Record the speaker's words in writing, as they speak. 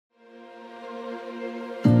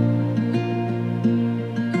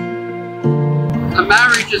A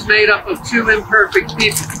marriage is made up of two imperfect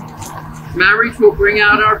people. Marriage will bring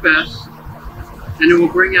out our best, and it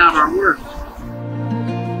will bring out our worst.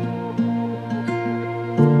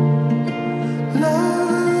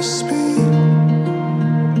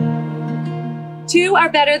 Two are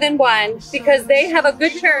better than one because they have a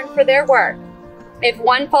good turn for their work. If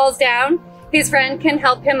one falls down, his friend can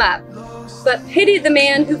help him up. But pity the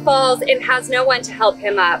man who falls and has no one to help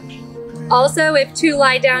him up. Also, if two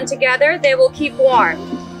lie down together, they will keep warm.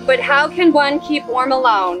 But how can one keep warm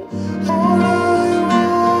alone?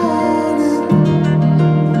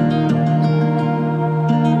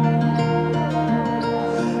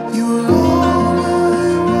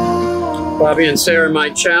 Bobby and Sarah, my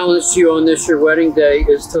challenge to you on this your wedding day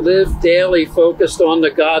is to live daily focused on the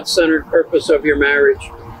God-centered purpose of your marriage,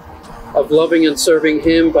 of loving and serving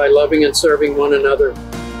Him by loving and serving one another.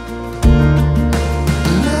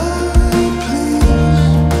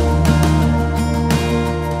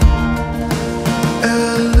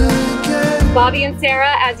 Bobby and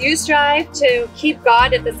Sarah, as you strive to keep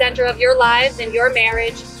God at the center of your lives and your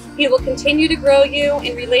marriage, He will continue to grow you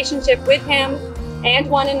in relationship with Him and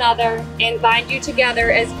one another and bind you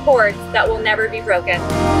together as cords that will never be broken.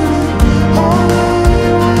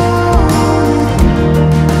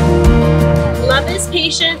 Love is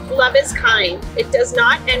patient, love is kind. It does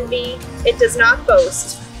not envy, it does not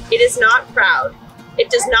boast, it is not proud.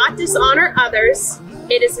 It does not dishonor others,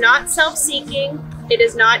 it is not self-seeking, it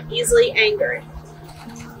is not easily angered.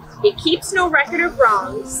 It keeps no record of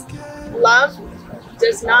wrongs. Love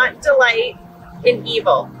does not delight in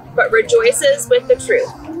evil, but rejoices with the truth.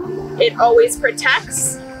 It always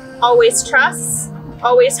protects, always trusts,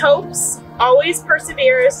 always hopes, always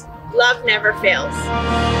perseveres. Love never fails.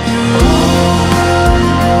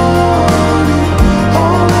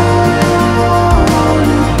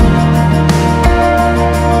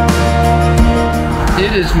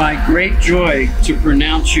 It is my great joy to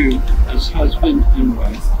pronounce you as husband and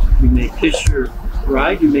wife. You may kiss your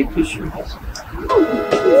bride, you may kiss your husband.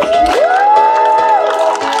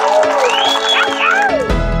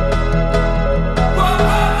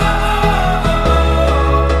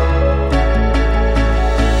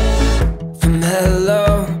 From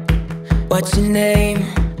hello, what's your name?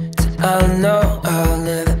 To oh no, I'll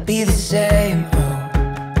never be the same. Oh,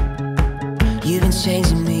 you've been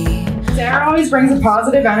changing me. Sara always brings a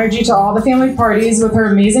positive energy to all the family parties with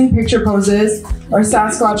her amazing picture poses or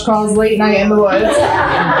Sasquatch calls late night in the woods.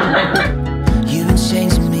 You've been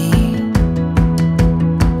changing me.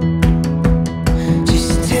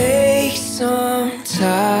 Just take some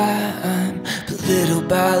time, but little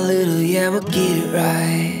by little, yeah, we'll get it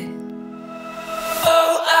right.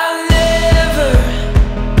 Oh, I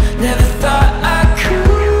never thought I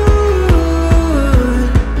could.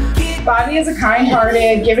 Bobby is a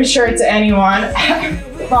kind-hearted, give a shirt to anyone.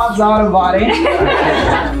 Bob's out of body.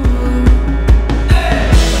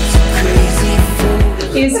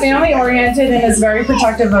 He is family-oriented and is very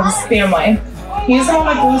protective of his family. He's the one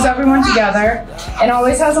that glues everyone together and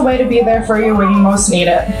always has a way to be there for you when you most need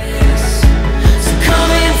it. So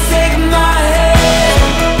come and take my hand.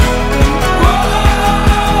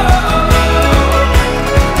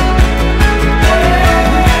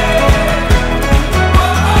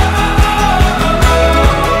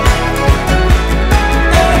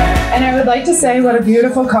 I'd like to say what a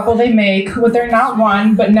beautiful couple they make with their not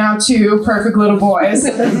one, but now two perfect little boys.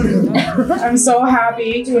 I'm so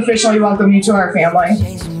happy to officially welcome you to our family.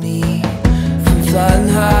 Changing me from flying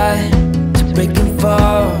high to breaking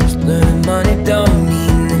falls. Learning money don't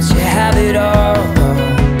mean that you have it all.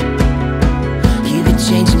 You've been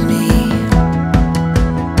changing me.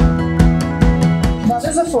 Love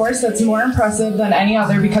is a force that's more impressive than any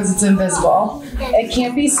other because it's invisible. It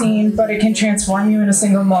can't be seen, but it can transform you in a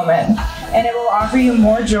single moment. And it will offer you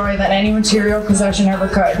more joy than any material possession ever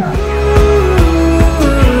could.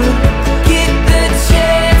 Get the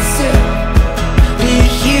chance to be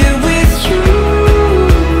here with you.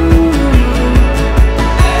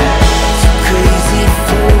 Crazy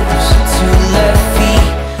force to left feet.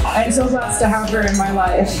 I'm so blessed to have her in my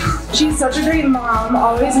life. She's such a great mom,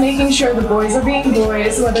 always making sure the boys are being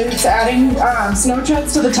boys, whether it's adding snow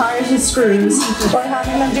treads to the tires with screws, or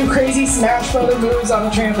having them do crazy Smash Brother moves on the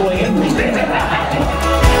trampoline.